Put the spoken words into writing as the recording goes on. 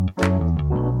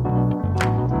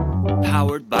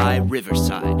powered by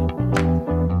Riverside.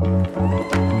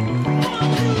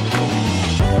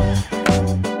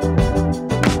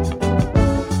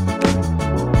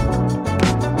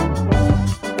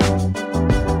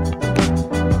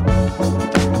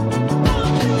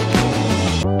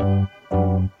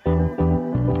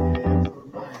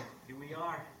 Here we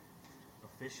are,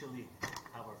 officially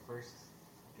have our first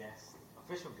guest,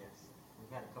 official guest.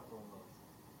 We've had a couple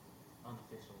of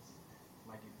unofficials.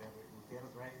 Mikey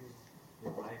Gutierrez, right?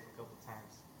 Your wife a couple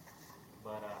times.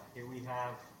 But here we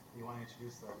have, you want to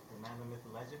introduce the man, the myth,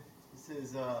 the legend? This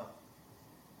is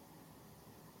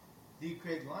D.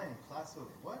 Craig Line, class of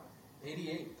what?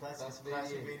 88. Class of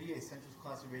 88. Central's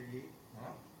class of 88.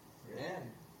 Yeah. Man,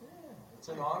 it's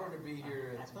an honor to be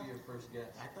here to be your first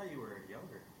guest. I thought you were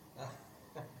younger.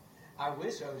 I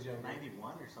wish I was younger.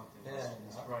 91 or something. Yeah,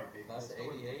 That's right, baby. Class of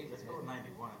 88. Let's go with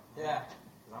 91. Yeah.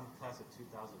 Because I'm class of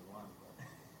 2001,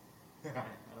 but I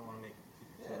don't want to make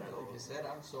people Yeah, feel like I said,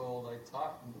 I'm so old. I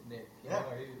taught Nick.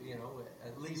 You know,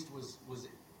 at least was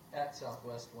at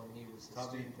Southwest when he was a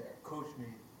student there. Coach me.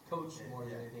 Coached more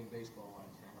than anything baseball-wise.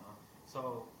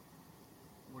 So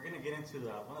we're gonna get into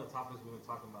one of the topics we've been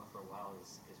talking about for a while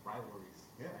is rivalries.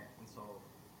 Yeah. Right? And so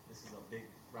this is a big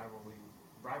rivalry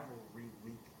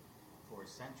week for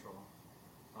Central.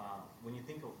 When you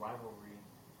think of rivalry,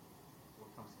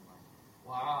 what comes to mind?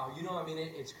 Wow, you know, I mean,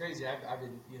 it's crazy. I've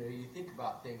been, you know, you think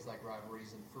about things like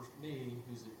rivalries, and for me,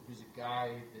 who's a guy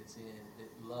that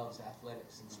loves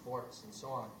athletics and sports and so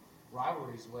on,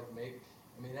 rivalries what make.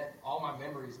 I mean, all my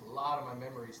memories, a lot of my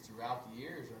memories throughout the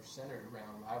years are centered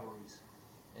around rivalries,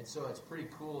 and so it's pretty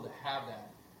cool to have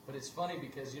that. But it's funny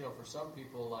because, you know, for some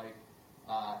people like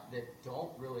that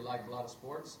don't really like a lot of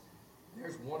sports,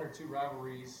 there's one or two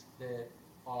rivalries that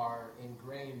are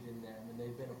ingrained in them, and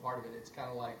they've been a part of it. It's kind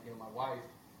of like, you know, my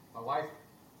wife,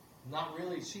 not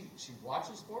really. She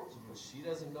watches sports, but she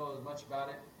doesn't know as much about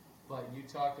it. But you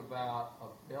talk about a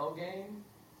Bell game,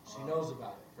 she knows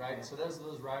about it, right? Yeah. So there's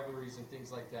those rivalries and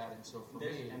things like that. And so for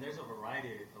me, there's a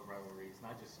variety of rivalries,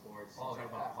 not just sports. Oh, You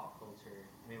talk yeah. about pop culture.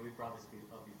 I mean, we brought this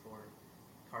up before.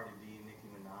 Cardi B, Nicki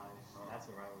Minaj. That's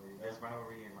a rivalry. There's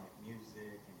rivalry in like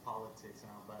music and politics and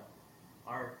all. But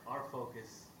our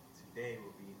focus today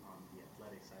will be on the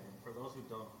athletic side. And for those who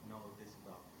don't know this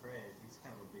about Craig, he's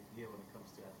kind of a big deal when it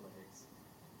comes to athletics,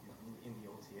 you know, in the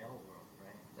OTL world,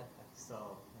 right?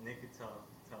 So Nick could tell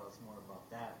us more about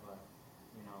that. But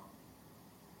you know,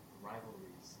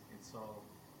 rivalries. And so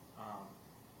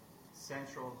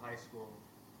Central High School,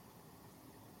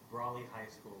 Brawley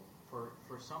High School,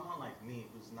 for someone like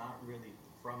me who's not really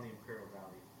from the Imperial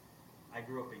Valley, I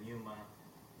grew up in Yuma.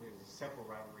 There was a separate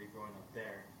rivalry growing up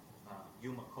there.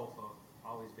 Yuma-Kofa,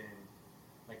 always been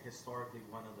like historically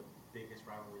one of the biggest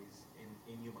rivalries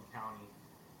in Yuma County.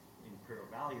 In Imperial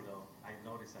Valley, though, I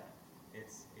noticed that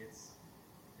it's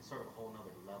sort of a whole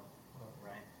nother level,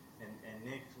 right? And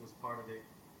Nick was part of it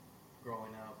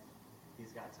growing up.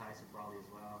 He's got ties to Brawley as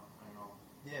well. I don't know.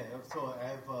 Yeah, so I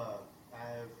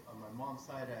have on my mom's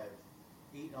side, I have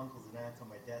 8 uncles and aunts. On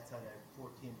my dad's side, I have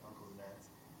 14 uncles and aunts.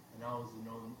 And I was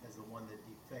known as the one that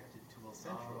defected to El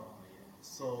Centro. Oh, yeah.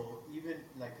 So even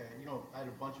like, you know, I had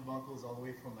a bunch of uncles all the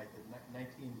way from like the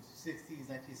 1960s,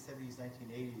 1970s,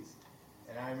 1980s.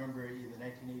 And I remember in the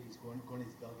 1980s going to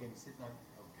these Bell games, sitting on,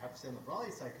 I would have to sit on the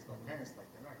Brawley side because my parents like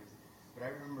that. But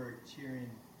I remember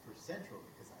cheering for Central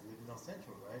because I lived in El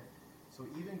Centro, right? So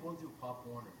even going through Pop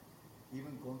Warner, we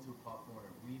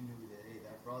knew that, hey,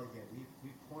 that Brawley game,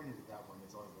 we pointed at that one.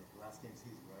 It's always like the last game of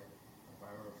the season, right? And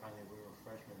I remember finally we were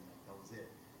freshmen, like that was it.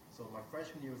 So my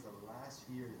freshman year was the last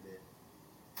year that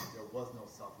there was no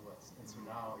Southwest. And so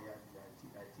now,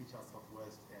 I teach out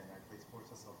Southwest and I play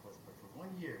sports at Southwest. But for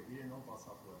 1 year, we didn't know about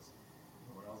Southwest.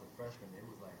 And when I was a freshman, it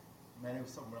was like, man, it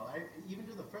was something else. Even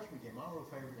to the freshman game, I don't know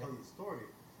if I ever tell you the story,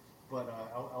 but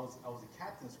I was a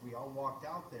captain, so we all walked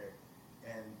out there,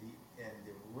 and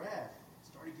the ref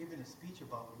started giving a speech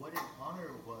about what an honor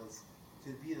it was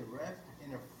to be the ref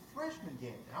in a freshman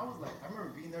game. And I was like, I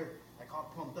remember being there, like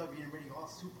all pumped up, getting ready, all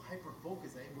super hyper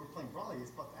focused. Hey, we're playing Brawley, it's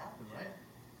about to happen, right?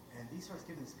 And he starts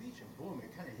giving a speech, and boom,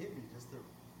 it kind of hit me, just the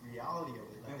reality of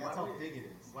it. Like, that's how big it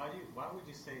is. Why would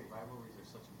you say rivalries are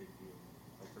such a big deal,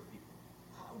 like for people?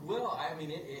 well, I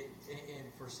mean, it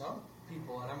for some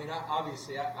people, and I mean,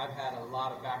 obviously, I've had a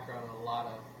lot of background in a lot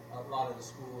of the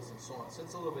schools and so on, so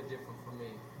it's a little bit different for me.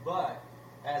 But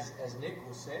as Nick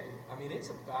will say, I mean, it's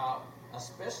about,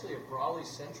 especially a Brawley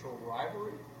Central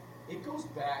rivalry, it goes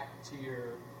back to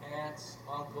your aunts,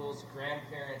 uncles,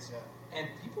 grandparents, and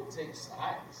people take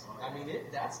sides. I mean,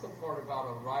 that's the part about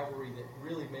a rivalry that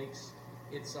really makes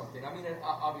it something. I mean,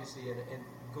 obviously, and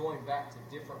going back to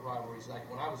different rivalries, like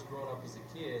when I was growing up as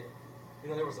a kid,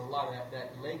 there was a lot of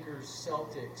that Lakers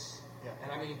Celtics. Yeah.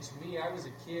 And I mean, to me, I was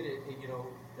a kid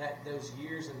at those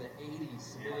years in the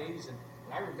 80s, Yeah. mid-80s, and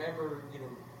I remember,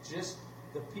 just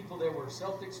the people that were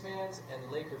Celtics fans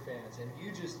and Laker fans, and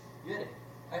you had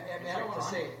I don't want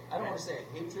to say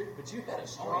hatred, but you had a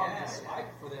strong dislike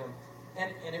for them,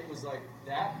 and it was like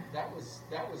that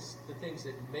was the things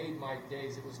that made my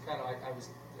days. It was kind of like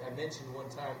I mentioned one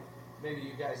time, maybe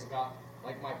you guys, about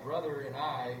like my brother and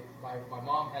my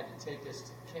mom had to take us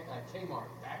to Kmart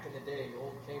back in the day,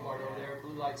 old Kmart over there,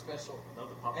 Blue Light Special. Love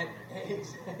the popcorn.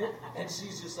 And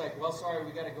she's just like, well, sorry,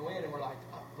 we got to go in. And we're like,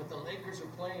 but the Lakers are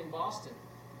playing Boston.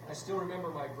 I still remember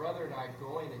my brother and I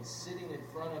going and sitting in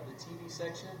front of the TV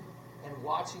section and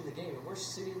watching the game. And we're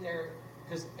sitting there,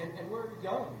 and we're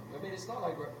young. I mean, it's not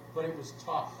like but it was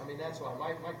tough. I mean, that's why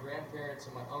my grandparents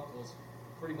and my uncles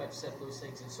pretty much set those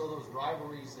things. And so those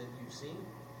rivalries that you've seen,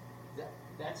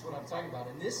 that's what I'm talking about.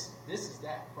 And this is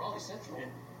that. Brawley Central, And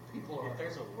people are. If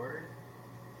there's a word,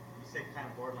 you say kind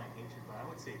of borderline hatred, but I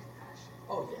would say it's passion.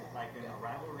 Oh, yeah. Like in Yeah. a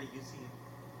rivalry, you see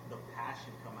the passion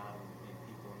come out in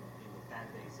people, in the fan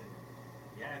base. And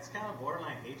yeah, it's kind of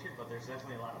borderline hatred, but there's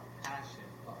definitely a lot of passion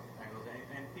that goes in.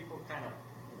 And people kind of,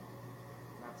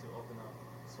 not to open up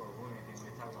sort of wound or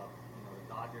anything, we talk about, the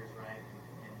Dodgers, right?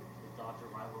 And the Dodger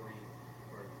rivalry,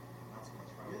 or not so much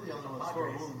rivalry. You're the only the one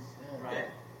score Padres, wounds. Yeah. right?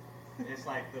 It's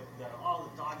like all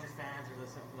the Dodger fans are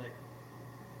like,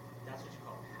 that's what you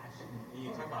call passion. And you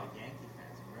talk about Yankee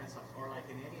fans and Red Sox, or like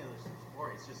in any other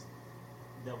sport, it's just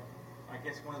I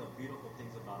guess one of the beautiful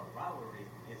things about a rivalry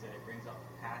is that it brings out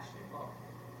the passion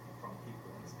from people,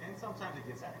 and sometimes it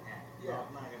gets out of hand. Yeah.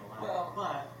 I'm not gonna lie, Well,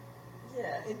 but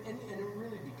yeah, and it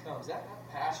really becomes that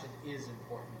passion is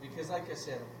important because, like I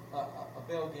said, a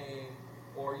Bell game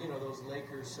or those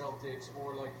Lakers Celtics,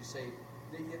 or like you say,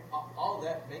 all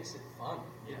that makes it fun.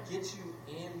 Yeah. It gets you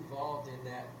involved in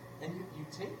that, and you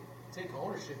take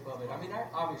ownership of it. I mean,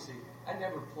 I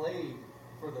never played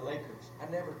for the Lakers.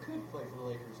 I never could play for the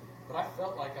Lakers, but I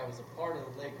felt like I was a part of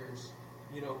the Lakers,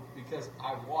 because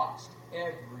I watched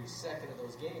every second of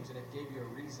those games, and it gave you a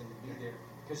reason to be there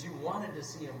because you wanted to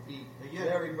see them beat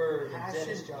Larry Bird and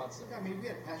Dennis Johnson. I mean, we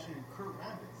had passion in Kurt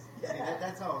Rambis. Yeah. I mean,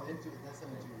 that's how into it. That's how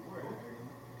into you were. I mean,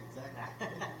 exactly.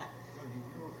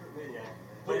 You were Kurt Rambis. yeah. Man.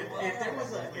 But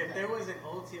if there was an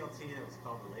OTLT that was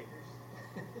called the Lakers,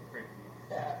 great for you.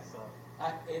 Yeah. So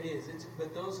It is.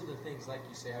 But those are the things, like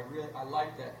you say. I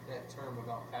like that term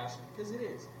about passion because it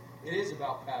is. It is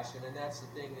about passion, and that's the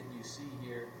thing that you see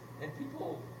here. And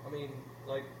people, I mean,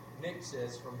 like Nick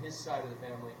says, from his side of the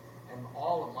family, and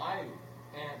all of my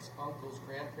aunts, uncles,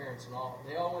 grandparents, and all,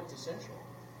 they all went to Central.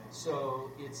 So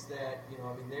it's that, I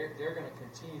mean, they're going to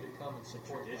continue to come and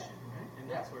support tradition, that. right? And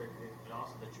that's where but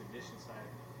also the tradition side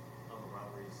of the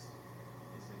rivalries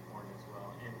is important as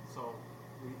well. And so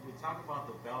we talk about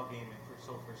the Bell game, and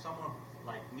for someone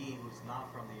like me who's not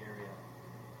from the area,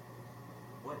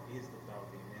 what is the Bell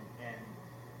game? And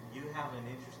you have an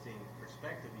interesting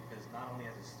perspective because not only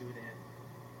as a student,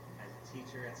 as a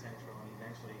teacher at Central, and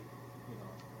eventually,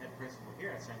 head principal here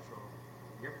at Central,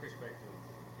 your perspective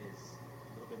is a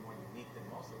little bit more unique than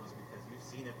most of us because you've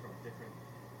seen it from different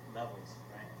levels,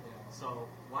 right? Yeah. So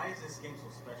why is this game so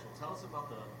special? Tell us about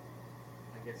the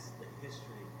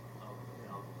history of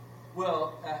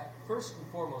Well, first and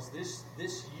foremost, this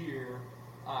year,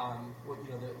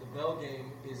 the Bell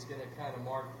game is going to kind of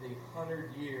mark the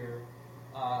 100-year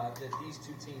that these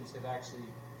two teams have actually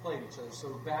played each other. So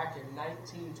back in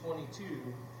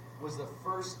 1922 was the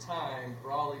first time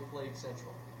Brawley played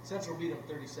Central. Central beat them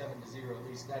 37-0. At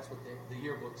least that's what the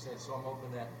yearbook says. So I'm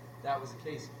hoping that was the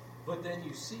case. But then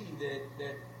you see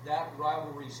that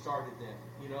rivalry started then,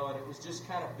 and it was just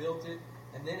kind of built it.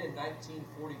 And then in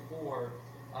 1944.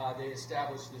 They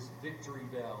established this Victory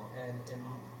Bell, and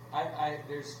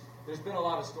there's been a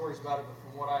lot of stories about it, but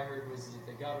from what I heard was that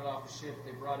they got it off the ship,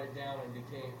 they brought it down, and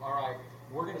became, all right,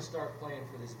 we're going to start playing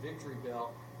for this Victory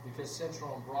Bell, because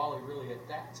Central and Brawley really at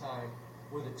that time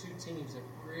were the two teams that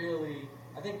really,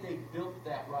 I think they built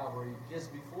that rivalry, because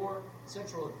before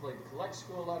Central had played Collect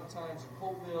School a lot of times in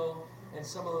Holtville, and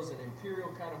some of those in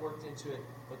Imperial kind of worked into it,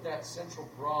 but that Central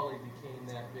Brawley became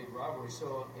that big rivalry.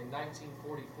 So in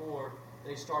 1944,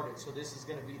 they started. So this is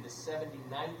going to be the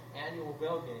 79th annual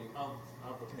Bell game of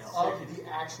the Bell. of the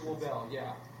actual Bell,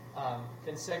 yeah,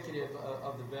 consecutive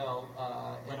of the Bell.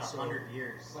 But 100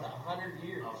 years. But 100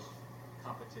 years of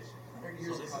competition. 100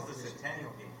 years so this of is the competition.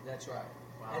 centennial game. That's right.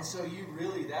 Wow. And so you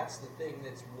really, that's the thing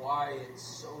that's why it's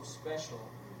so special.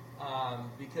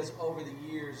 Because over the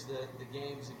years, the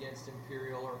games against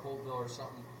Imperial or Holtville or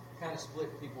something kind of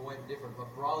split. People went different.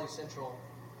 But Brawley Central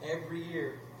every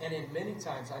year. And in many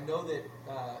times, I know that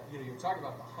you're talking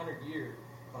about the 100-year,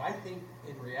 but I think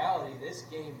in reality, this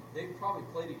game they've probably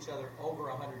played each other over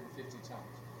 150 times.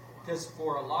 Because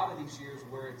for a lot of these years,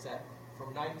 where it's at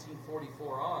from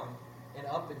 1944 on and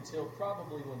up until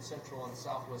probably when Central and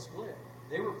Southwest split,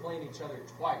 they were playing each other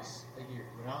twice a year.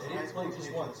 When I was They in high didn't play school, just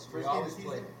we played once. the We first game of always the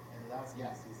played. season and the last game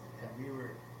of the season, and Yeah. we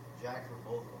were jacked for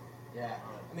both of them. Yeah,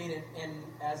 I mean, and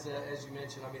as you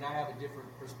mentioned, I mean, I have a different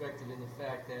perspective in the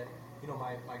fact that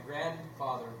my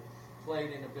grandfather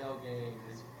played in a Bell game,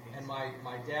 and my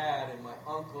dad and my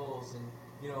uncles and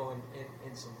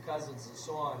and some cousins and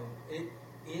so on, and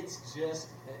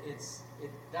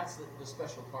that's the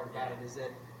special part about it, is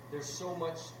that there's so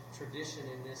much tradition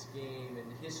in this game and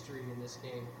history in this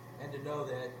game, and to know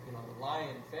that the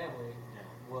Lion family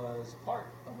was part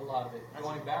of a lot of it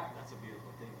going back. That's a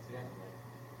beautiful thing too. Yeah. Like,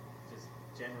 just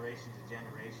generation to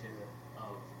generation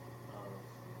of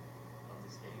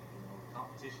this game.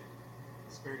 Competition.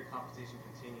 The spirit of competition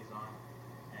continues on,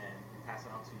 and you pass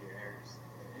it on to your heirs.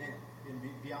 And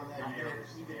beyond that, Not even,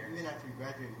 errors, even, errors. even after we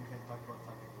graduated, we kind of talked about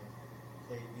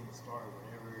play being the star or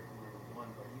whatever, where we won,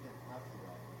 but even after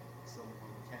that, some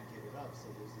people can't give it up.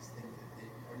 So there's this thing that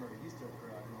I remember it used to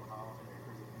occur, I don't know how often it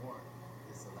occurs anymore.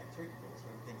 It's like turkey bowls,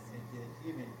 where everything's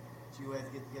Thanksgiving. Few heads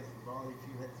get together for volley,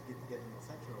 few heads get together in the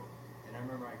Central. And I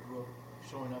remember I grew up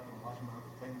showing up and watching my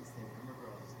uncle playing this thing. I remember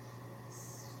I was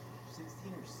 16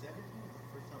 or 17, was the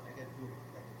first time I got to do it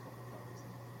like a couple times.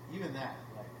 And even that,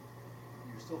 like,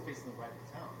 you're still facing the rival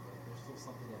town, but there's still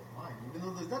something on the line. Even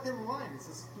though there's nothing on the line, it's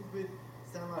a stupid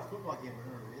standardized football game.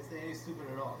 Remember, it's not any stupid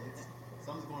at all. It's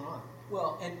something's going on.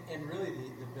 Well, and really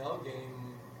the Bell game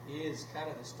is kind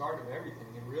of the start of everything,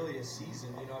 and really a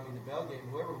season. The Bell game,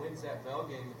 whoever wins that Bell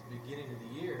game at the beginning of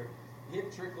the year,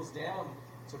 it trickles down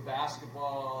to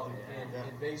basketball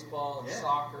and baseball and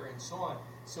soccer and so on.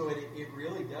 So it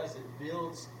really does. It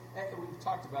builds. We've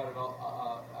talked about it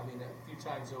all. A few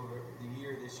times over the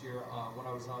year. This year, when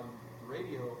I was on the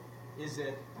radio, is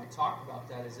that I talked about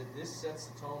that. Is that this sets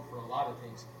the tone for a lot of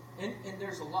things, and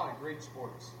there's a lot of great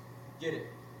sports. Get it.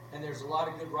 And there's a lot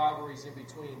of good rivalries in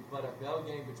between, but a Bell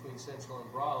game between Central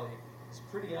and Brawley is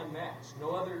pretty unmatched.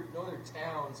 No other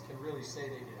towns can really say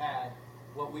they've had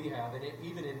what we have, and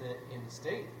even in the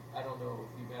state, I don't know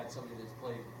if you've had somebody that's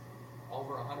played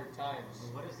over 100 times. I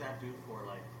mean, what does that do for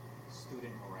like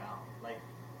student morale? Like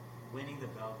winning the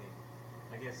Bell game.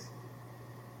 I guess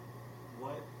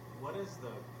what does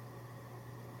the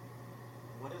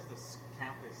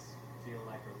campus feel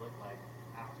like or look like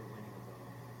after winning the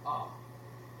Bell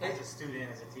game? As a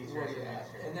student, as a teacher, Well, as an yeah,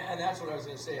 administrator. and that's what I was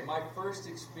going to say. My first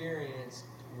experience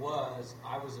was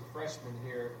I was a freshman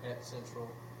here at Central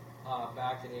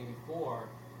back in '84,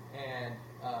 and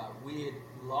we had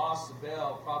lost the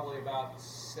Bell probably about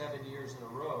 7 years in a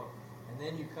row. And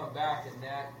then you come back, and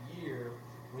that year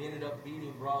we ended up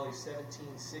beating Brawley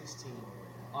 17-16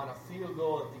 on a field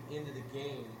goal at the end of the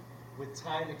game with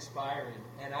time expiring.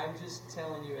 And I'm just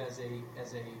telling you, as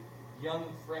a young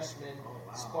freshman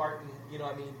Spartan,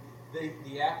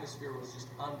 the atmosphere was just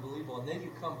unbelievable. And then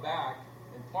you come back,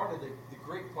 and part of the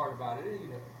great part about it,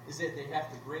 is that they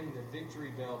have to bring the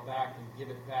victory bell back and give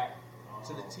it back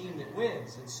to the team that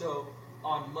wins. And so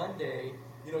on Monday,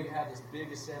 you have this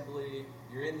big assembly.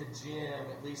 You're in the gym,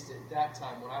 at least at that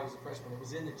time when I was a freshman, it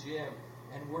was in the gym,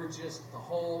 and we're just, the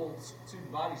whole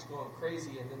student body's going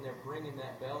crazy, and then they're bringing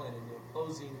that bell in, and the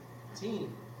opposing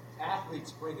team,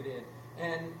 athletes bring it in.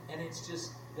 And it's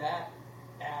just, that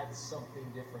adds something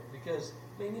different, because,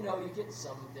 you get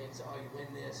some things, you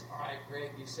win this, all right,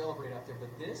 great, you celebrate out there, but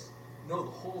this, no,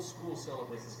 the whole school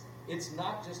celebrates. It's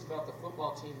not just about the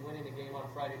football team winning a game on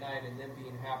Friday night and them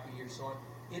being happy or so on.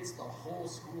 It's the whole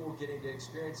school getting to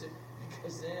experience it,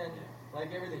 because then,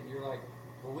 like everything, you're like,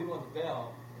 well, we won the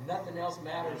Bell, and nothing else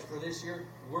matters for this year.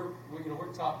 We're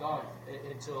top dog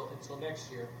until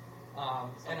next year.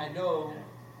 And I know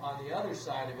on the other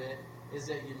side of it is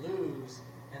that you lose,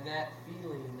 and that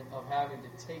feeling of having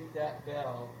to take that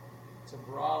Bell to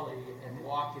Brawley and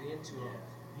walk it into them,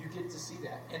 you get to see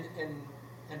that.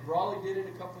 And Brawley did it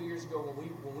a couple of years ago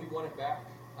when we won it back.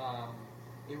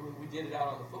 We did it out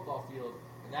on the football field,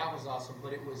 and that was awesome.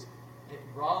 But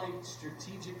Brawley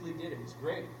strategically did it. It was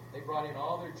great. They brought in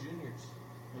all their juniors.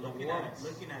 Looking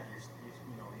at your,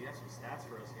 you have some stats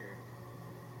for us here.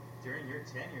 During your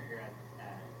tenure here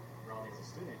at Brawley as a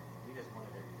student, you guys won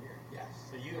it every year. Yes.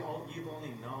 So you've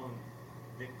only known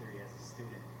victory as a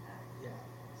student.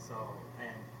 So,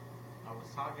 and I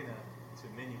was talking to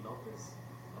Minnie Lopez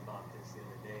about this the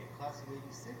other day. Class of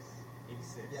 86?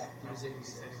 86. Yeah, he was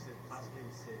 86. Class of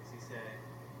 86. He said,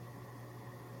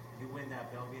 you win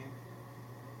that Bell game,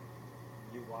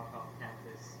 you walk off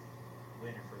campus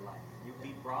winner for life. You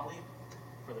beat Brawley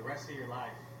for the rest of your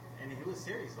life, and he was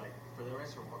serious. Like for the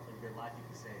rest of your life, you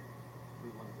could say, "We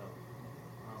won the belt."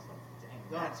 And I was like, "Dang,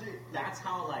 No, it's it. that's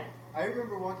how like." I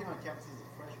remember walking on campus as a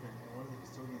freshman, and one of the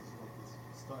custodians was like this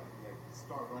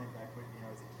star running back. But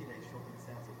as a kid, I used to show up in the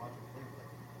stands to watch him play.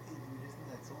 Like, hey, dude, isn't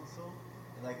that so and so?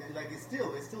 And like it's still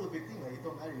a big thing. Like it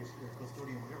don't matter if you're a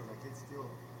custodian, or whatever. Like it's still,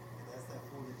 that's that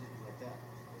fool that did it like that.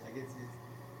 Like it's a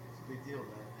big deal,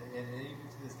 man. And even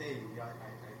to this day, I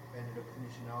ended up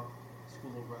finishing out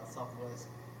school over at Southwest,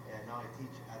 and now I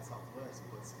teach at Southwest.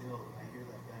 But still, I hear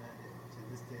that band, and to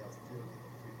this day, I'll still get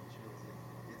the freaking chills.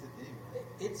 It's a thing, man.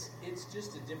 It's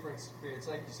just a different experience,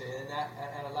 like you say, and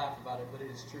I laugh about it, but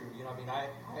it is true. I mean,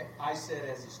 I said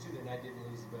as a student I didn't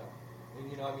lose the belt.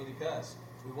 Because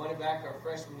we won it back our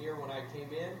freshman year when I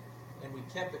came in, and we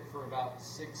kept it for about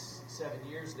 6-7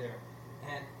 years there,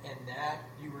 and that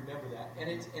you remember that, and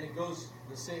it goes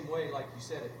the same way, like you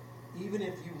said it. Even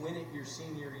if you win it your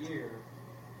senior year,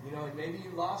 and maybe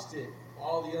you lost it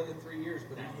all the other 3 years,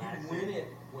 but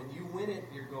when you win it,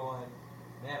 you're going,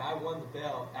 man, I won the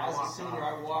belt. As a senior,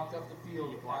 I walked up the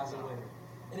field as a winner.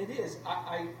 And it is.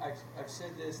 I've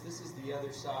said this. This is the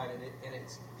other side, and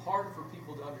it's hard for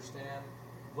people to understand,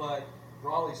 but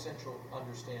Raleigh Central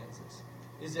understands this.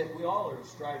 Is that we all are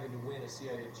striving to win a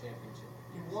CIF championship.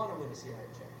 You want to win a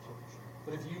CIF championship,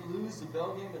 but if you lose the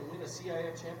bell game and win a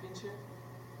CIF championship,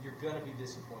 you're gonna be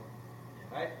disappointed,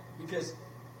 right? Because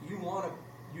you want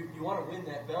to win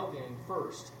that bell game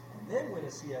first, and then win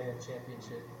a CIF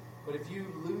championship. But if you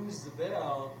lose the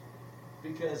bell,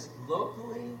 because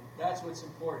locally, that's what's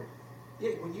important.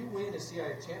 Yeah, when you win a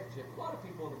CIF championship, a lot of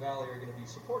people in the Valley are going to be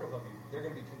supportive of you. They're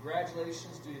going to be,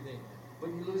 congratulations, do your thing. But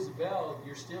you lose the bell,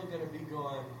 you're still going to be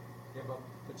going, yeah,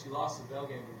 but you lost the bell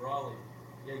game to Brawley.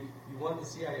 Yeah, you won the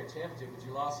CIF championship, but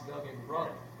you lost the bell game to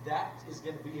Brawley. That is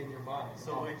going to be in your mind.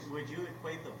 So would you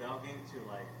equate the bell game to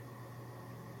like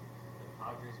the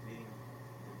Padres beating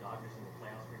the Dodgers in the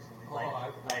playoffs recently?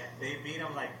 Like they beat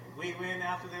them, like we win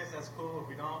after this, that's cool. If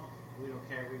we don't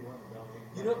care. We won the bell game.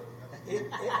 It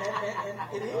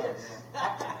is.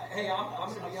 Hey, I'm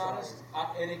going to be honest,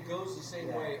 and it goes the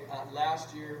same way.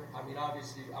 Last year, I mean,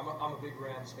 obviously, I'm a big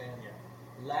Rams fan.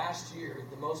 Yeah. Last year,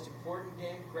 the most important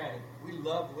game, granted, we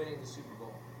loved winning the Super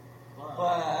Bowl,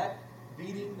 but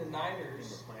beating the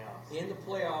Niners in the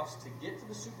playoffs to get to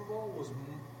the Super Bowl was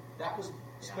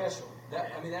special.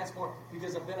 That's more,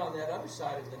 because I've been on that other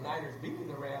side of the Niners beating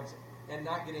the Rams and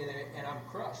not getting there, and I'm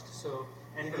crushed. So,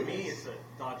 and for me, it's the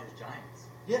Dodgers Giants.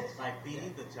 Yes, like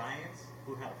beating the Giants,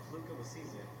 who had a fluke of a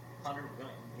season,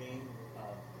 100-game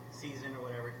season or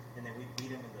whatever, and then we beat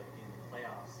them in the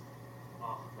playoffs.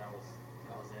 Oh, that was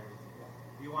everything.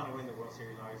 Yeah. You want to win the World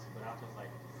Series, obviously, but after it's like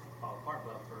fall apart.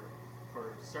 But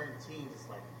for certain teams, it's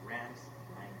like Rams,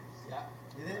 Niners. Yeah.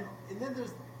 And then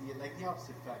there's the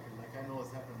opposite factor. Like I know it's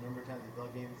happened a number of times in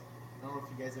bell games. I don't know if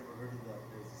you guys ever heard of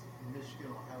there's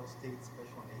Michigan Ohio State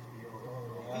special on HBO.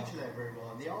 They feature that very well,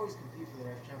 and they always compete for the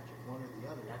national championship, one or the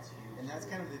other. That's huge. And that's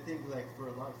kind of the thing. Like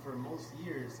for most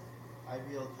years,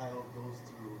 IBL title goes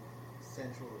to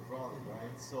Central or Raleigh,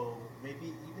 right? So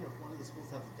maybe even if one of the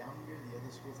schools has a down year, the other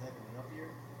schools have an up year.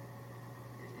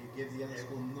 It gives the other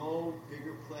school no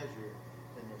bigger pleasure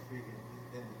than to beat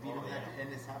them.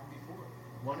 And it's happened before.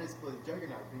 One is the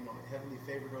juggernaut, heavily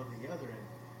favored over the other, and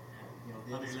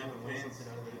the other school wins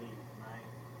something out of it.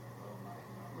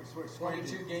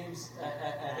 22 games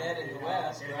ahead in the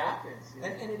West, It right? happens, yeah.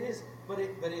 And it is, but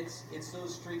it's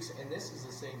those streaks, and this is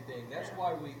the same thing. That's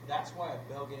why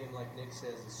a bell game, like Nick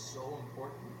says, is so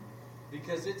important,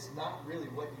 because it's not really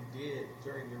what you did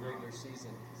during your regular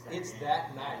season. It's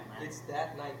that night. It's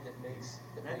that night that makes.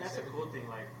 That's a cool thing,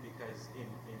 like because in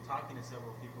talking to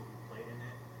several people who played in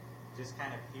it, just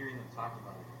kind of hearing them talk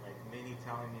about it, like many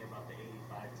telling me about the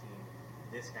 '85 team,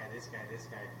 this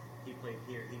guy, he played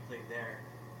here, he played there.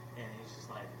 And it's just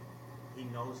like he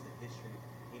knows the history,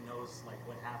 he knows like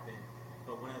what happened.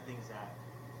 But one of the things that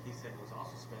he said was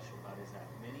also special about it is that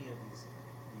many of these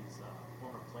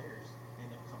former players end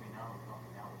up coming out and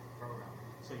helping out with the program.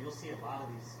 So you'll see a lot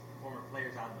of these former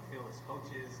players out in the field as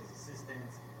coaches, as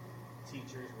assistants,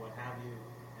 teachers, what have you.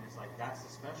 And it's like that's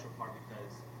the special part,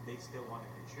 because they still want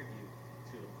to contribute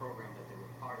to the program that they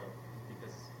were part of.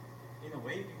 Because in a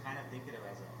way, you can kind of think of it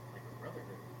as a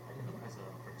brotherhood. As a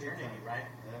fraternity, right?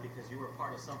 Yeah. Because you were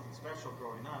part of something special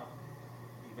growing up.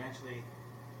 Eventually,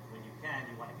 when you can,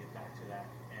 you want to get back to that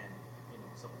and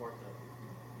support the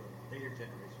later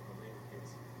generation, the later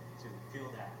kids, to feel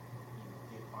that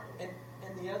be a part of it.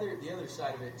 And the other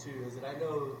side of it too is that I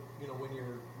know when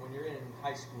you're in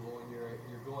high school and you're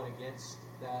going against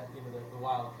that the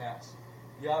Wildcats,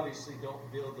 you obviously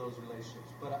don't build those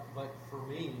relationships. But for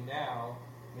me now,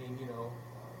 I mean,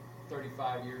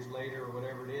 35 years later or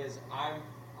whatever it is, I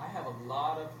have a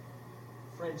lot of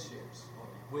friendships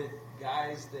with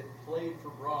guys that played for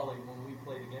Brawley when we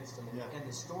played against them, and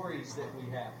the stories that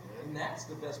we have, and that's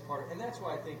the best part. And that's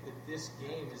why I think that this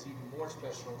game is even more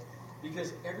special,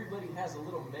 because everybody has a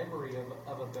little memory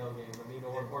of a Bell game, I mean,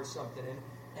 or something,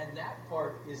 and that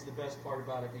part is the best part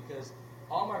about it, because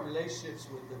all my relationships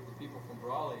with the people from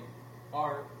Brawley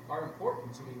are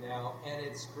important to me now, and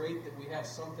it's great that we have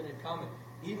something in common.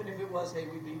 Even if it was, hey,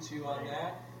 we beat you on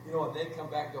that, and they come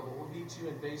back and go, well, we beat you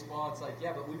in baseball. It's like,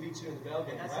 yeah, but we beat you in the Bell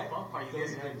game, that's right? the fun part. You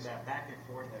guys have that back and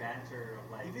forth banter of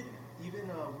like... Even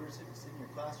we were sitting in your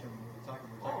classroom, we were talking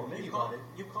about it.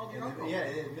 You called your uncle? Yeah,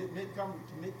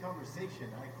 mid-conversation,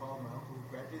 I called my uncle who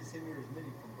graduated the same year as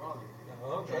Minnie from Brawley.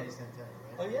 Okay. Johnny Santana,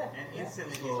 right? Oh, yeah. And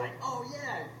instantly he's like, oh,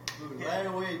 yeah. Dude, right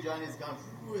away, Johnny's gone.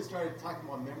 We started talking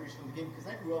about memories from the game, because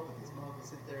I grew up with this. My uncle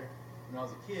sit there when I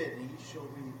was a kid, and he showed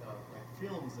me like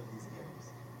films of these games.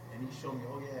 And he showed me,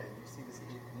 oh yeah, you see this,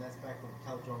 and that's back when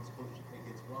Cal Jones coached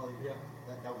against Raleigh. Yeah.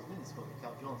 That was Minnie's coach,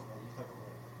 Cal Jones, right? You talk about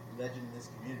a legend in this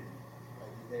community.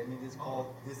 Right? I mean, this is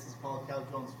called Cal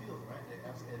Jones Field, right? And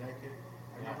I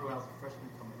remember when I was a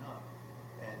freshman coming up,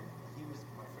 and he was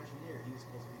my freshman year. He was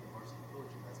supposed to be the varsity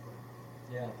coach, and that's when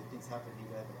the things happened.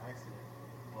 He had an accident,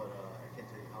 but I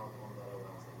can't tell you how long that was.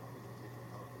 I was like, I'm going to take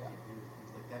him out. He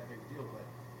was like that big deal, but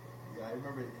I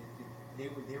remember they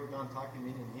were gone talking,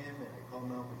 me and him, and I called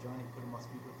my Uncle Johnny, put him on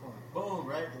speakerphone. Boom,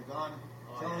 right? They're gone,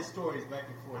 telling stories back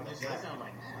and forth. I'm just listening, I'm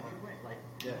like, man, you went. Like,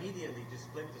 immediately just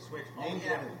flip the switch. Oh, Names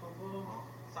yeah, boom, boom, boom.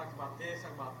 Talk about this,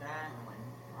 talk about that. And I'm like,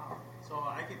 wow. So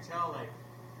I could tell, like,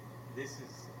 this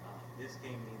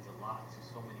game means a lot to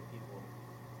so many people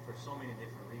for so many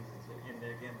different reasons. And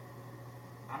again,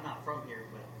 I'm not from here,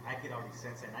 but I could already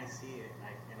sense it, and I see it,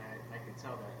 and I can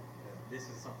tell that this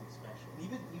is something special.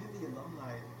 Even the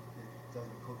alumni that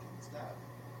doesn't coach the staff,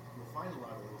 you'll find a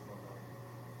lot of those alumni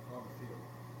on the field.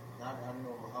 I don't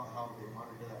know how they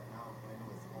monitor that now, but I know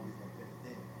it's always been a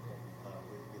thing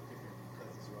with different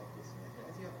cousins or uncles.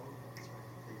 I think I've always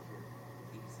played for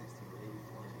 816 or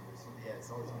 84 or something. Yeah,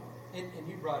 it's always been. And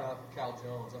you brought up Cal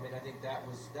Jones. I mean, I think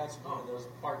that's one of those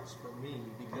parts for me,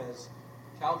 because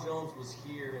Cal Jones was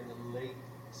here in the late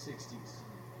 60s.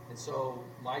 And so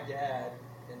my dad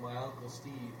and my uncle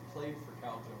Steve played for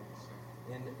Cal Jones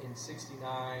in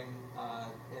 69,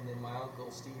 and then my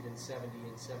uncle Steve in 70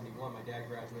 and 71. My dad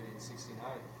graduated in 69.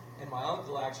 And my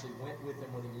uncle actually went with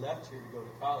him when he left here to go to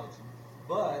college.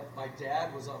 But my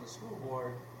dad was on the school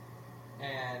board,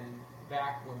 and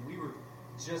back when we were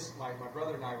just, my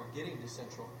brother and I were getting to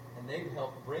Central, and they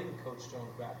helped bring Coach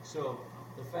Jones back. So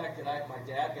the fact that my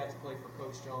dad got to play for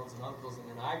Coach Jones and uncles, and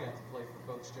then I got to play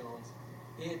for Coach Jones,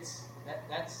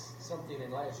 that's something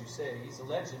in life, as you say. He's a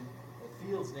legend. The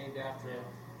field's named after him,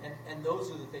 and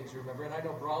those are the things you remember. And I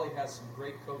know Brawley has some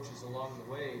great coaches along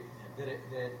the way that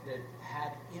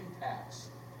had impacts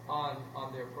on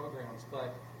their programs,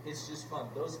 but it's just fun.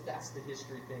 That's the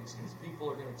history things, because people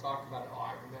are going to talk about it. Oh,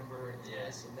 I remember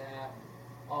this and that,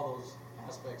 all those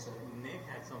aspects of it. Nick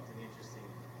had something interesting.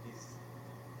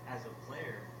 As a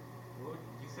player,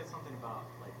 you said something about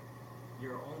like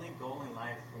your only goal in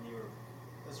life when you were.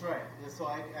 That's right. Yeah, so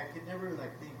I could never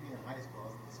think being in high school.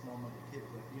 I was a small money kid,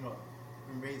 but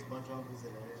been raised a bunch of uncles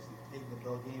that had actually played the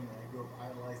Bell game, and I grew up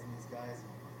idolizing these guys.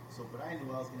 But I knew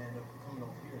I was going to end up coming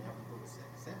over here and having to go to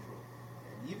Central,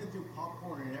 and even through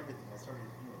popcorn and everything, I started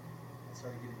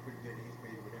getting pretty good in 8th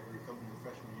grade or whatever. Coming to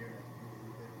freshman year, and I could do a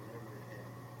little bit, whatever. And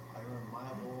I remember my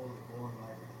whole goal in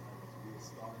life was to be a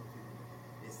starting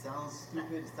freaking. It sounds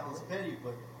stupid, it sounds petty,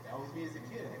 but that was me as a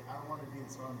kid. Like, I want to be in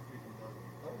starting freaking Bell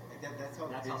game. Like that's how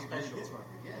special. Really gets right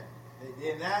there.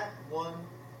 Yeah. In that one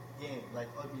game, like,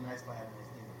 it'd be nice if I had a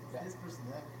nice game. This person,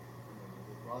 that.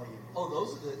 Oh,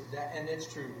 those are and it's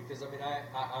true, because I mean,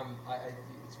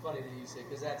 it's funny that you say,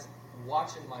 because that's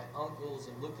watching my uncles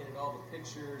and looking at all the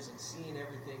pictures and seeing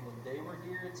everything when they were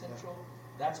here at Central.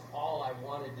 That's all I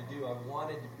wanted to do. I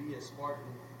wanted to be a Spartan,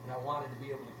 and I wanted to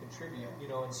be able to contribute.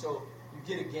 And so you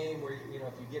get a game where if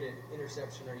you get an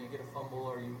interception or you get a fumble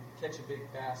or you catch a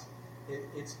big pass,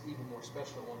 it's even more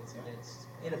special when it's against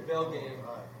in a Bell game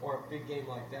or a big game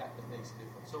like that makes a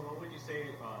difference. So what would you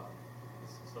say?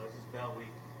 So this is Bell Week.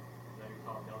 Is that you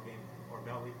call it Bell Game or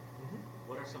Bell Week? Mm-hmm.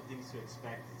 What are some things to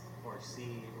expect or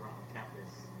see around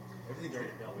campus? Everything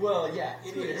during Bell Week. Well, yeah,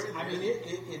 it is. I mean,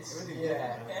 it's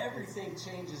everything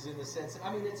changes in the sense.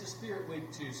 I mean, it's a Spirit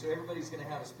Week too, so everybody's going to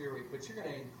have a Spirit Week, but you're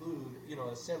going to include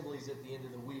assemblies at the end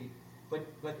of the week.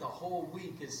 But the whole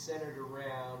week is centered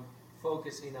around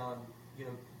focusing on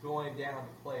going down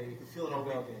to play the field all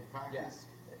Bell game. game. Practice,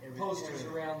 posters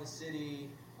around the city.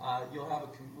 You'll have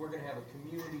we're going to have a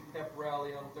community pep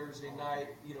rally on Thursday night,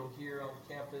 here on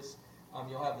campus.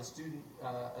 You'll have the student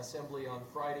assembly on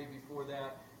Friday before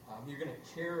that. You're going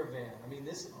to caravan. I mean,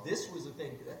 this was the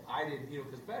thing that I didn't,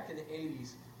 because back in the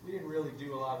 80s, we didn't really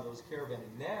do a lot of those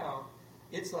caravanning. Now,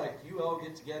 it's like you all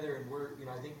get together and we're,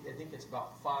 I think it's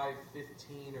about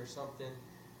 5:15 or something.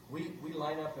 We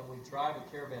line up and we drive a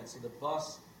caravan. So the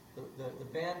bus, the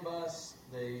band bus,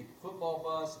 the football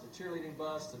bus, the cheerleading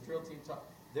bus, the drill team,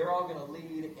 they're all going to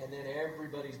lead, and then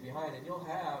everybody's behind. And you'll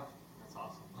have That's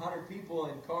awesome. 100 people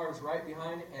in cars right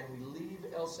behind, and we leave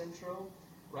El Centro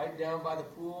right down by the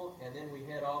pool, and then we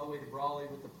head all the way to Brawley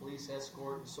with the police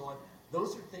escort and so on.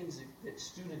 Those are things that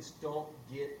students don't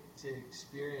get to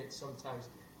experience sometimes.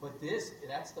 But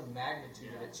that's the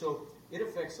magnitude of it. So it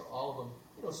affects all of them.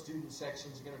 Student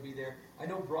sections are going to be there. I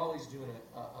know Brawley's doing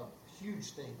a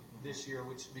huge thing this year,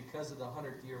 which because of the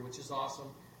 100th year, which is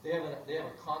awesome. They have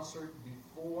a concert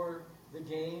before the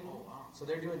game. Oh, wow. So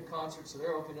they're doing concerts. So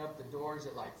they're opening up the doors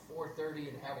at like 4:30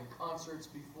 and having concerts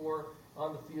before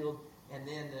on the field. And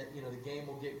then the game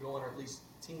will get going, or at least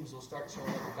teams will start showing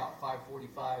up about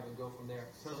 5:45 and go from there.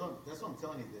 So that's what I'm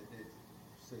telling you. That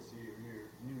says you're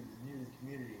new to the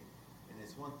community, and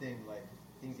it's one thing like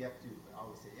things you have to do. I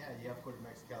always say, you have to go to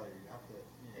Mexicali. You have to.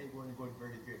 Hey, we're going to go to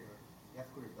Verde Beer. You have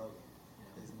to go to Belgium.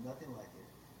 There's nothing like it.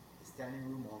 It's standing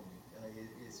room only.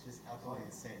 It's just absolutely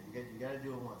insane. You got to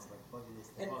do it once. Like fuck this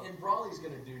thing. And Brawley's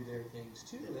going to do their things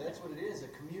too. That's what it is. A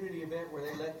community event where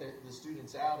they let the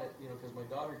students out at, because my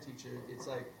daughter teacher, it's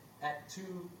like at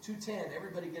 2:10,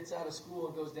 everybody gets out of school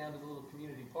and goes down to the little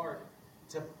community park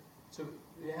to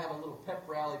have a little pep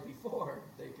rally before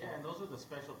they come. Yeah, and those are the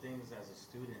special things as a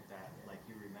student that like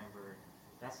you remember.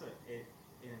 That's a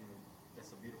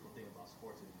beautiful thing about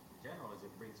sports in general is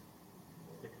it brings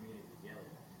the community together.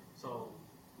 So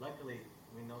luckily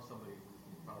we know somebody who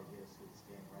can probably get us to this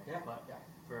game, right? Yeah. But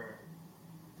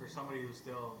for somebody who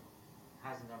still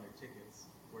hasn't done their tickets,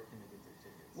 where can they get their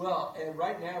tickets? Well, and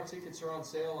right now tickets are on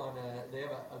sale on. They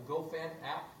have a GoFan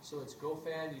app, so it's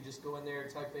GoFan. You just go in there,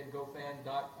 type in GoFan.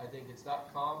 I think it's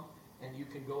 .com, and you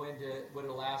can go into what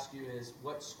it'll ask you is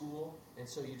what school, and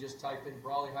so you just type in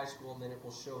Brawley High School, and then it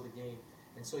will show the game,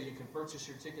 and so you can purchase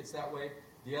your tickets that way.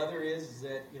 The other is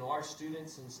that our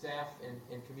students and staff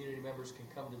and community members can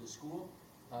come to the school.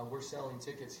 We're selling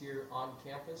tickets here on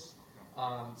campus,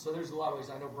 so there's a lot of ways.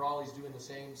 I know Brawley's doing the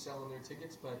same, selling their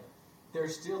tickets, but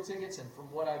there's still tickets, and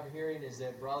from what I'm hearing is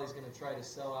that Brawley's going to try to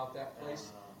sell out that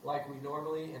place like we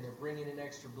normally, and they're bringing in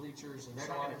extra bleachers and they're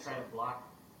so not on. going to try to block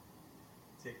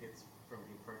tickets from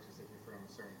being purchased if you're from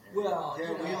a certain area. Well, we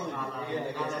only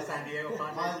the San Diego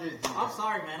Padres. I'm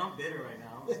sorry, man. I'm bitter right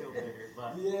now. I'm still bitter,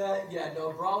 but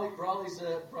no.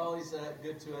 Brawley's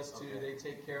good to us too. Okay. They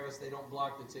take care of us. They don't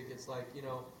block the tickets like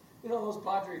those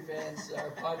Padre fans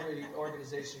or Padre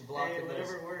organization blocking those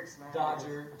whatever works, man.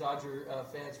 Dodger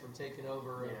fans from taking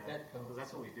over Petco. Because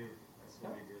that's what we do. That's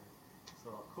what we do.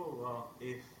 So cool. Well,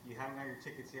 if you haven't got your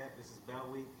tickets yet, this is Bell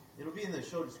Week. It'll be in the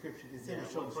show description. It's in the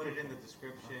show we'll put it description. in the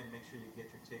description. Make sure you get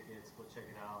your tickets. Go check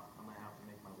it out. I might have to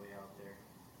make my way out there.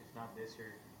 If not this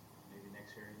year, maybe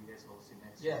next year. You guys will see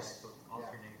next year. Yes. So it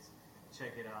alternates.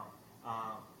 Check it out.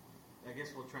 I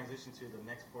guess we'll transition to the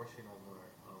next portion of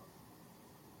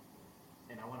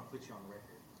and I want to put you on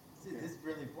record. This is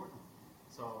really important.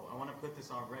 So I want to put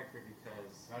this on record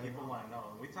because people want to know.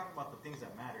 And we talk about the things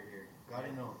that matter here.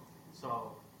 Gotta know.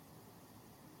 So,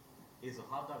 is a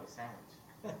hot dog a sandwich?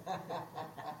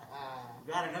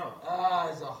 Gotta know.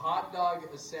 Is a hot dog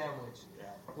a sandwich? Yeah.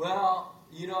 Well,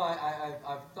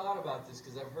 I've thought about this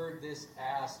because I've heard this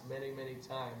asked many, many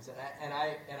times, and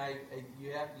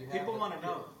you have People want to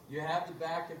know. You have the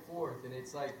back and forth, and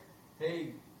it's like,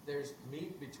 hey, there's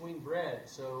meat between bread,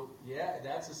 so yeah,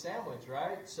 that's a sandwich,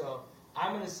 right? So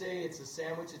I'm going to say it's a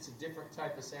sandwich. It's a different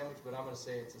type of sandwich, but I'm going to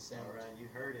say it's a sandwich. All right, you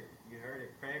heard it.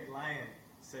 Craig Lyon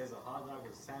says a hot dog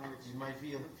is a sandwich. You might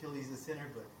feel he's a sinner,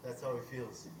 but that's how he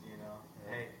feels.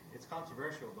 Hey, it's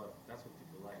controversial, but that's what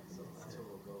people like, so that's what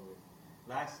we'll go with.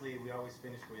 Lastly, we always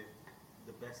finish with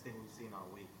the best thing we've seen all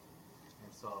week.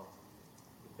 And so,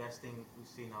 the best thing we've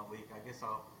seen all week, I guess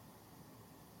I'll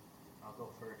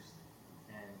go first.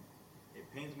 And it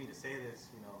pains me to say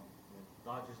this, the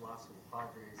Dodgers lost to the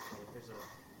Padres, so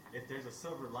if there's a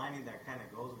silver lining that kind of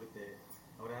goes with it,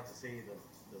 I would have to say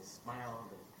the smile,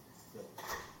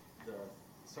 the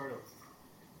sort of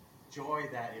joy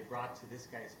that it brought to this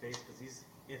guy's face, because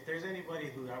if there's anybody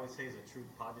who I would say is a true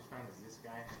Padres fan, is this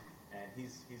guy, and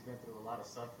he's been through a lot of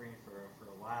suffering for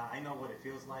a while. I know what it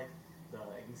feels like, the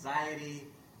anxiety,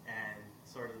 and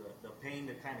sort of the pain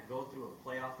to kind of go through a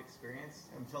playoff experience.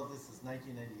 I haven't felt this since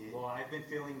 1998. Well, I've been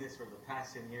feeling this for the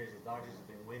past 10 years. The Dodgers have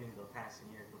been winning the past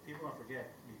 10 years. But people don't forget,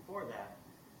 before that,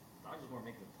 Dodgers weren't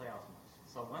making the playoffs much.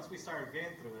 So once we started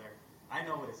getting through there, I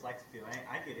know what it's like to feel.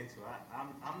 I get into it.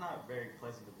 I'm not very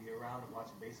pleasant to be around and watch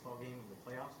a baseball game in the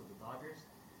playoffs with the Dodgers.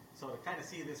 So to kind of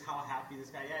see this, how happy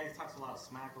this guy, he talks a lot of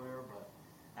smack or whatever, but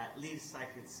at least I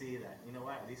could see that, you know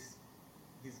what, at least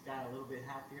he's got a little bit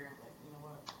happier. Like, you know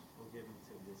what, we'll give him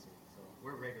to this week. So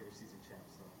we're regular season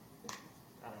champs, so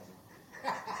I don't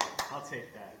know. I'll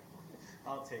take that.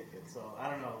 I'll take it. So I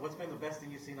don't know. What's been the best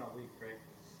thing you've seen all week, Craig?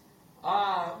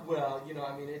 Well,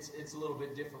 I mean, it's a little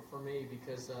bit different for me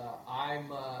because I'm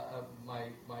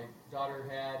my daughter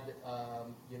had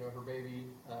her baby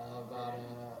about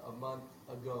a month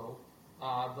ago,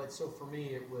 but so for me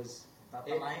it was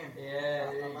Lion.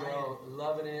 Yeah, there you go,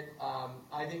 loving it.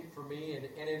 I think for me, and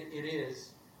it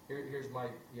is. Here's my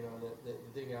the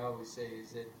thing I always say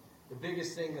is that the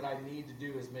biggest thing that I need to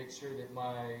do is make sure that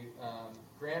my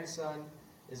grandson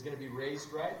is going to be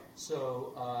raised right.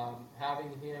 So having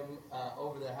him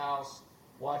over the house,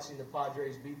 watching the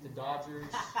Padres beat the Dodgers,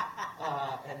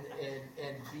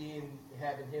 and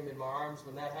having him in my arms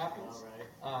when that happens,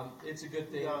 All right. it's a good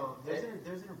thing. Now, there's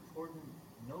an important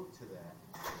note to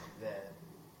that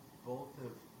both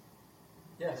of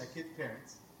Yes. the kids'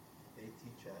 parents, they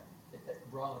teach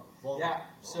at Brawley. Baldwin. Yeah.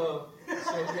 So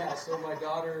my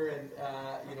daughter and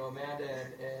Amanda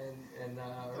and her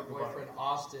Talk about boyfriend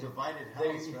Austin. divided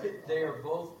house, right? They are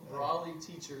both Brawley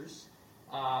teachers,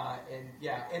 and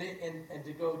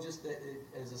to go just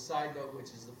as a side note,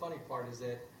 which is the funny part, is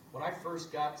that when I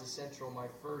first got to Central, my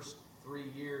first 3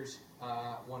 years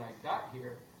when I got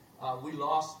here, we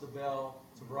lost the bell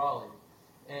to Brawley.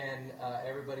 And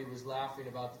everybody was laughing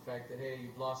about the fact that, hey,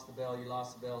 you've lost the bell, you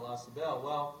lost the bell, lost the bell.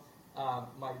 Well,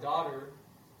 my daughter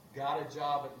got a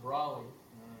job at Brawley,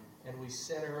 and we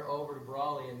sent her over to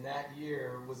Brawley, and that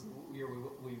year was the year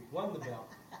we won the bell.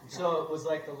 So it was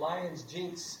like the Lions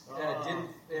jinx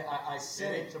I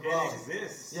sent it to Brawley. It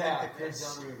exists. Yeah, the kids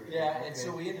down the river. yeah, Okay. and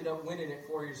so we ended up winning it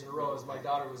 4 years in a row as my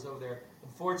daughter was over there.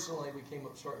 Unfortunately, we came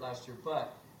up short last year,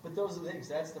 but those are the things.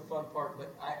 That's the fun part.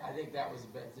 But I think that was the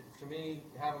best. To me,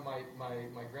 having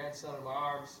my grandson in my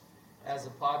arms as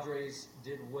the Padres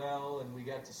did well and we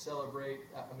got to celebrate.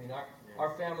 I mean,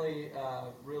 our family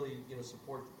really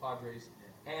support the Padres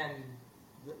and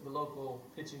the local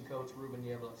pitching coach Ruben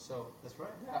Niebla. So That's right.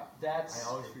 that's I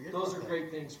always forget those about are that. great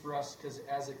things for us because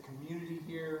as a community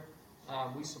here,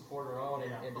 we support our own,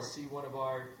 Yeah, of and to course. see one of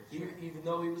our, For sure. even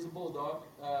though he was a Bulldog,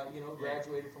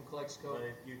 graduated from Calexico.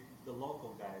 But the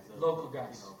local guys. Local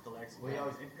guys. Calexico. We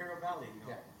always- Imperial Valley.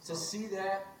 Yeah. So, To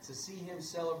see him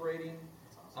celebrating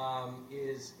that's awesome.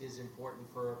 is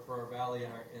important for our valley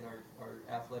and our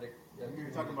athletic.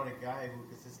 You're talking about a guy who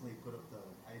consistently put up the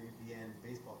IBBN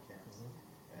baseball camps, and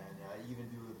even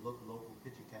do local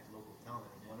pitching camps, local talent.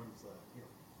 And one of them's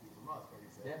Ethan Ross, right?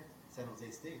 He's at San Jose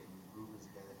State, and Ruben's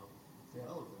the guy that helped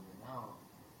develop him. And now,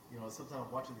 sometimes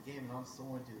I'm watching the game, and I'm so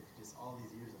into just all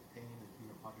these years of pain and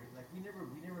being a Padre. Like we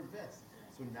never invest.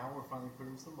 So now we're finally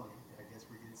putting some money. I guess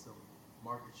we're getting some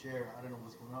market share. I don't know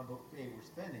what's going on, but hey, we're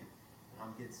spending. And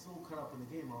I'm getting so caught up in the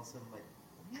game, all of a sudden, like,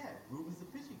 yeah, Ruben's the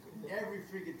pitching coach every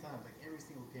freaking time, like every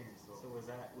single game. So would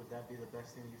that be the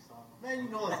best thing you saw? man, it's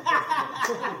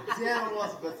the best thing. Yeah,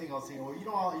 it's the best thing I've seen. Well, you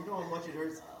know how much it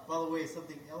hurts. By the way,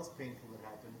 something else painful that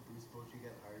happened. Bruce Bochy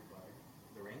got hired by.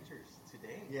 The Rangers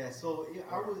today. Yeah, so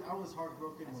I was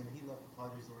heartbroken when he left the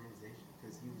Padres organization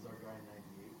because he was our guy in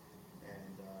 '98,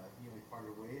 and he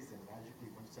parted ways and magically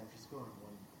went to San Francisco and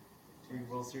won 3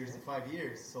 World Series in 5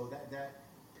 years. So that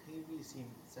pained me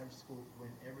seeing San Francisco win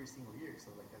every single year.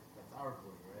 So like that's our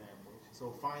boy, right? Yeah, Bochy.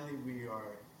 So finally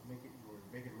we're making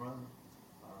a run.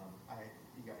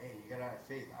 You gotta have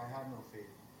faith. I have no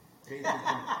faith. Faith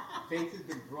has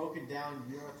been broken down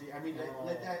year after year. I mean,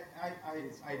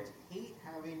 I hate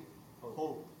having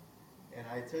hope, and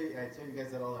I tell you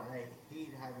guys that all the time. I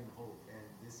hate having hope, and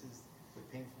this is the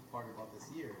painful part about this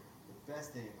year. The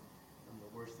best thing and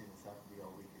the worst thing that's happened to me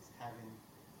all week is having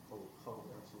hope. Hope,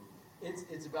 absolutely.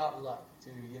 It's about luck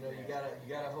too. You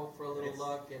gotta hope for a little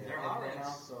luck, and They're hot right now,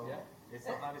 that's- so yeah. it's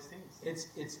the hottest teams.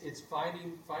 It's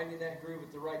finding that groove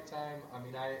at the right time. I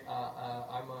mean,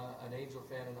 I'm an Angel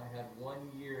fan, and I had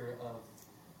 1 year of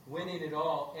winning it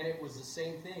all, and it was the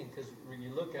same thing because when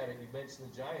you look at it, you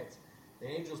mentioned the Giants. The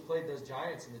Angels played those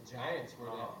Giants, and the Giants were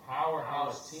that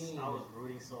powerhouse team. I was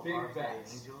rooting so big hard for the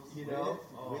bats, Angels. you know?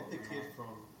 With the man. kid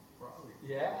from Raleigh.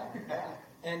 Yeah,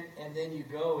 and then you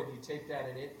go and you take that,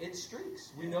 and it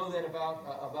streaks. We know that about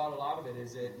a lot of it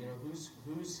is that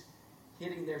who's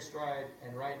hitting their stride,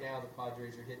 and right now the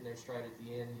Padres are hitting their stride at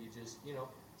the end. You just,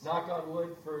 knock on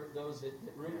wood for those that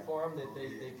root for them, that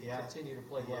they can continue to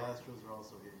play the well. Astros are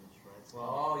also hitting the strides.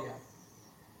 Oh, yeah.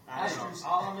 I don't Astros. know.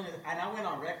 All I'm gonna, and I went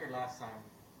on record last time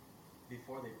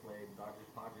before they played Dodgers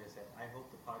Padres. Said I hope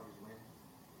the Padres win,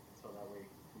 so that way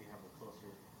we have a closer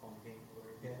home game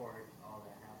before all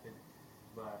that happened.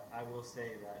 But I will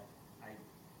say that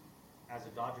as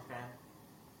a Dodger fan,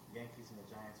 Yankees and the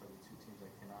Giants are the two teams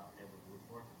I cannot ever root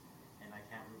for, and I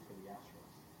can't root for the Astros.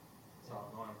 So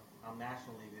I'm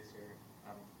National League this year.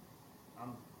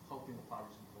 I'm hoping the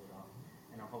Padres can pull it off,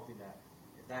 and I'm hoping that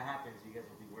if that happens, you guys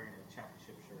will be wearing a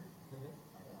championship shirt.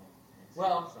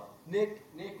 Well, So, Nick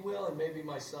will, and maybe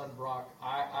my son Brock.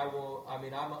 I will. I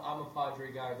mean, I'm a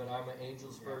Padre guy, but I'm an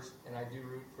Angels first, and I do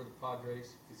root for the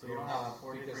Padres. so you don't have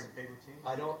four because different favorite teams?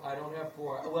 I don't have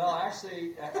 4. Well,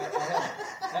 actually, I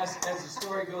have, as the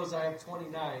story goes, I have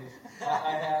 29.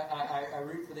 I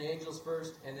root for the Angels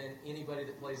first, and then anybody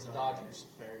that plays the Dodgers.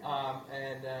 Fair enough.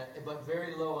 But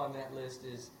very low on that list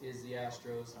is the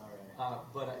Astros. All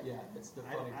right. Yeah, that's the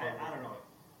funny part. I don't know.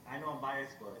 I know I'm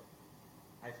biased, but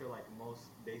I feel like most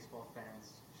baseball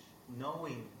fans,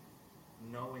 knowing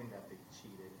that they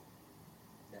cheated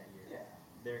that year, Yeah.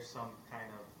 there's some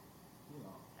kind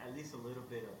of, at least a little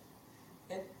bit of.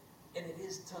 And it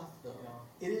is tough, though. You know.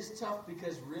 It is tough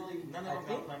because really, None of I them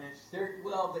think got punished.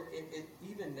 but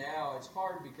even now it's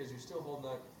hard because you're still holding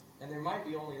up, and there might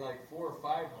be only like 4 or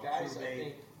 5 guys, I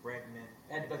think, Bregman,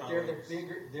 but they're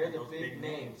the those big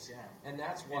names, yeah. and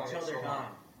that's why Until it's they're so hard.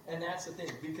 gone. And that's the thing,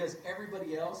 because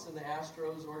everybody else in the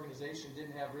Astros organization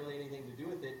didn't have really anything to do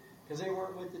with it because they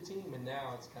weren't with the team, and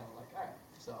now it's kind of like, all right.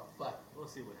 So, but We'll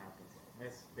see what happens.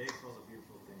 Baseball's a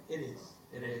beautiful thing. it is.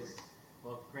 It Anyways. is.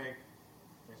 Well, Craig,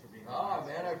 thanks for being here. Oh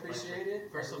man, I appreciate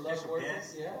it. First I love official working.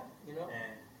 guest. Yeah,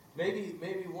 And Maybe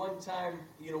one time,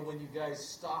 when you guys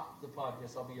stop the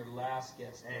podcast, I'll be your last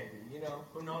guest. Hey. Maybe,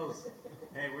 who knows?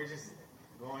 Hey, we're just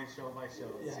going show by show.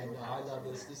 Yeah, See what I happens love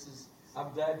from this. there.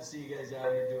 I'm glad to see you guys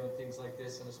out here doing things like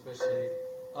this, and especially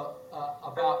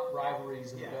about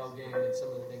rivalries in the Yes. Bell game and some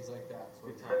of the things like that.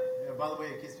 Good time. Yeah, by the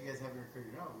way, in case you guys haven't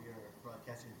figured out, we are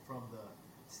broadcasting from the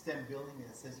STEM building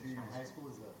at Central Union High School.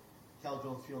 Is a Cal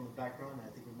Jones field in the background. I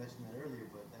think we mentioned that earlier,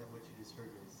 but what you just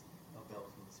heard is a bell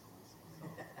from the school. So,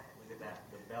 look at that.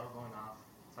 The bell going off,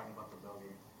 talking about the Bell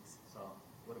game. So,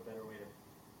 what a better way to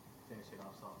finish it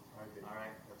off. So, All right, baby. all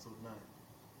right. Episode 9.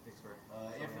 Thanks for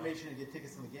Information to get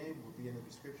tickets in the game will be in the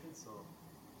description. So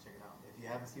check it out. if you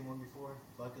haven't seen one before,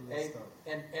 bucket list Hey, stuff.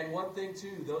 and one thing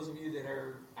too, those of you that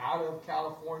are out of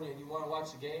California and you want to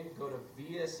watch the game, go to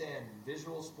VSN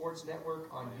Visual Sports Network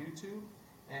on YouTube,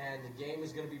 and the game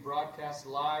is going to be broadcast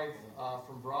live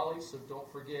from Brawley. So don't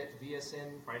forget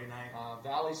VSN Friday night.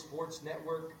 Valley Sports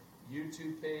Network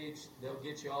YouTube page. They'll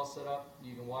get you all set up.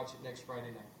 You can watch it next Friday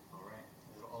night. All right.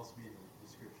 It'll also be in the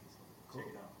description. So Check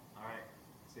it out. All right.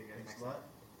 See you guys Thanks next a lot. time.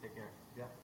 Take care. Yeah.